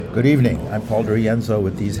Good evening. I'm Paul DeRienzo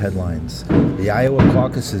with these headlines. The Iowa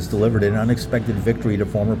caucuses delivered an unexpected victory to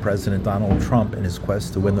former President Donald Trump in his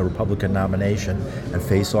quest to win the Republican nomination and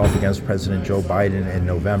face off against President Joe Biden in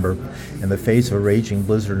November. In the face of a raging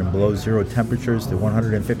blizzard and below zero temperatures, the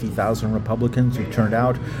 150,000 Republicans who turned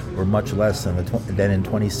out were much less than in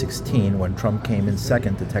 2016 when Trump came in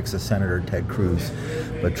second to Texas Senator Ted Cruz.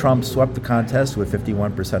 But Trump swept the contest with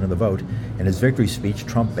 51% of the vote. In his victory speech,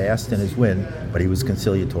 Trump basked in his win, but he was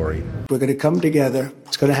conciliatory. We're going to come together.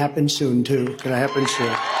 It's going to happen soon, too. It's going to happen soon.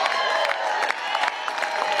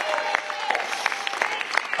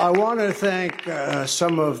 I want to thank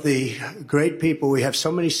some of the great people. We have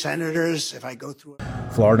so many senators. If I go through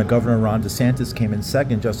it. Florida Governor Ron DeSantis came in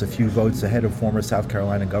second, just a few votes ahead of former South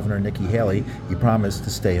Carolina Governor Nikki Haley. He promised to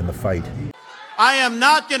stay in the fight. I am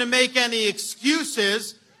not going to make any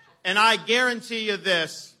excuses, and I guarantee you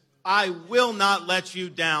this. I will not let you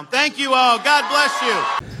down. Thank you all. God bless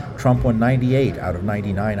you. Trump won 98 out of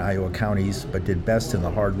 99 Iowa counties, but did best in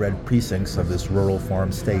the hard-red precincts of this rural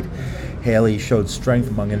farm state. Haley showed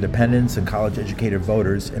strength among independents and college-educated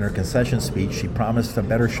voters. In her concession speech, she promised a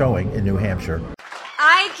better showing in New Hampshire.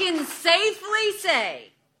 I can safely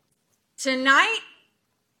say tonight,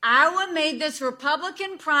 Iowa made this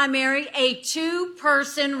Republican primary a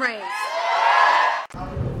two-person race.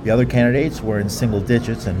 The other candidates were in single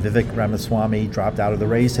digits, and Vivek Ramaswamy dropped out of the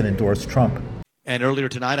race and endorsed Trump. And earlier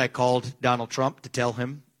tonight, I called Donald Trump to tell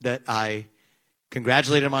him that I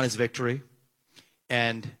congratulated him on his victory.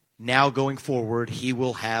 And now going forward, he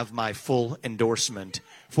will have my full endorsement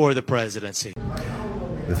for the presidency.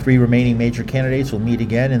 The three remaining major candidates will meet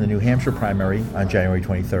again in the New Hampshire primary on January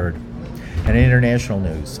 23rd. And in international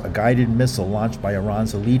news, a guided missile launched by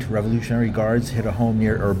Iran's elite Revolutionary Guards hit a home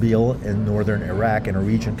near Erbil in northern Iraq in a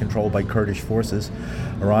region controlled by Kurdish forces.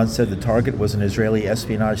 Iran said the target was an Israeli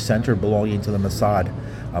espionage center belonging to the Mossad.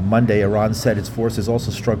 On Monday, Iran said its forces also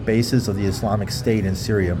struck bases of the Islamic State in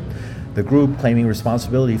Syria. The group claiming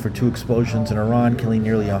responsibility for two explosions in Iran, killing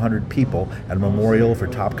nearly 100 people at a memorial for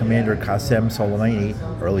top commander Qasem Soleimani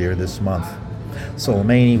earlier this month.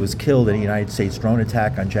 Soleimani was killed in a United States drone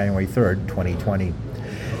attack on January 3, 2020.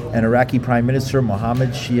 And Iraqi Prime Minister Mohammed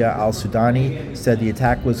Shia al-Sudani said the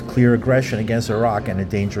attack was clear aggression against Iraq and a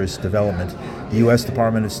dangerous development. The U.S.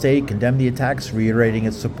 Department of State condemned the attacks, reiterating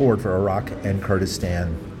its support for Iraq and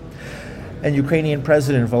Kurdistan. And Ukrainian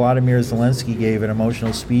President Volodymyr Zelensky gave an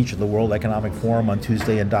emotional speech at the World Economic Forum on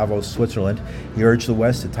Tuesday in Davos, Switzerland. He urged the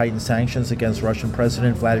West to tighten sanctions against Russian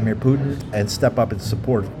President Vladimir Putin and step up its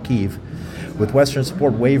support of Kyiv. With Western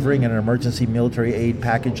support wavering and an emergency military aid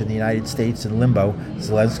package in the United States in limbo,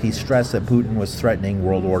 Zelensky stressed that Putin was threatening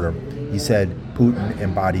world order. He said, Putin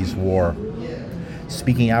embodies war.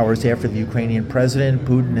 Speaking hours after the Ukrainian president,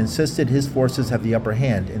 Putin insisted his forces have the upper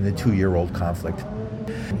hand in the two-year-old conflict.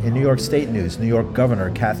 In New York State news, New York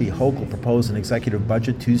Governor Kathy Hochul proposed an executive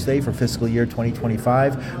budget Tuesday for fiscal year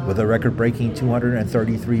 2025 with a record-breaking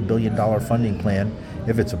 $233 billion funding plan,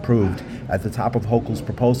 if it's approved. At the top of Hochul's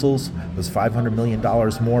proposals was $500 million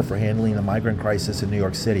more for handling the migrant crisis in New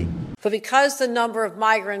York City. But because the number of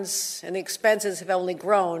migrants and the expenses have only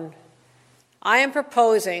grown, I am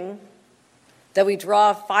proposing that we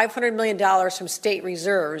draw $500 million from state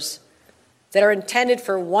reserves that are intended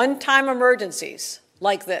for one-time emergencies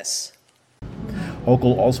like this.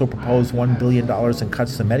 Hochul also proposed $1 billion in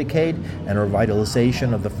cuts to Medicaid and a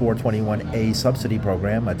revitalization of the 421A subsidy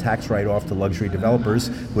program, a tax write-off to luxury developers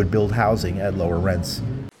who would build housing at lower rents.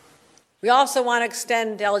 We also want to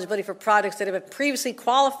extend eligibility for projects that have been previously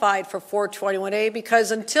qualified for 421A because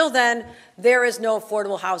until then, there is no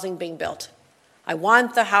affordable housing being built. I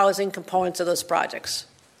want the housing components of those projects.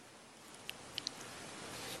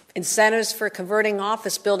 Incentives for converting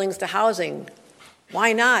office buildings to housing.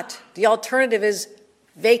 Why not? The alternative is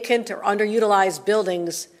vacant or underutilized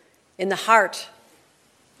buildings in the heart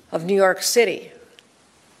of New York City.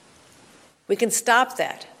 We can stop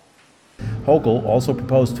that. Hochul also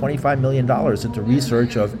proposed $25 million into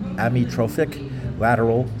research of amyotrophic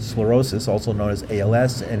lateral sclerosis, also known as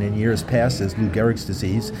ALS, and in years past as Lou Gehrig's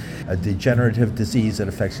disease, a degenerative disease that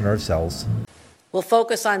affects nerve cells. We'll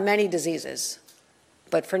focus on many diseases.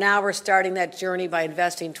 But for now, we're starting that journey by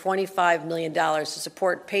investing $25 million to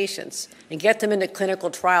support patients and get them into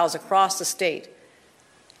clinical trials across the state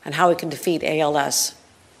on how we can defeat ALS.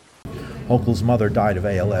 Hochul's mother died of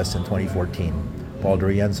ALS in 2014. Paul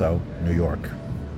DeRienzo, New York.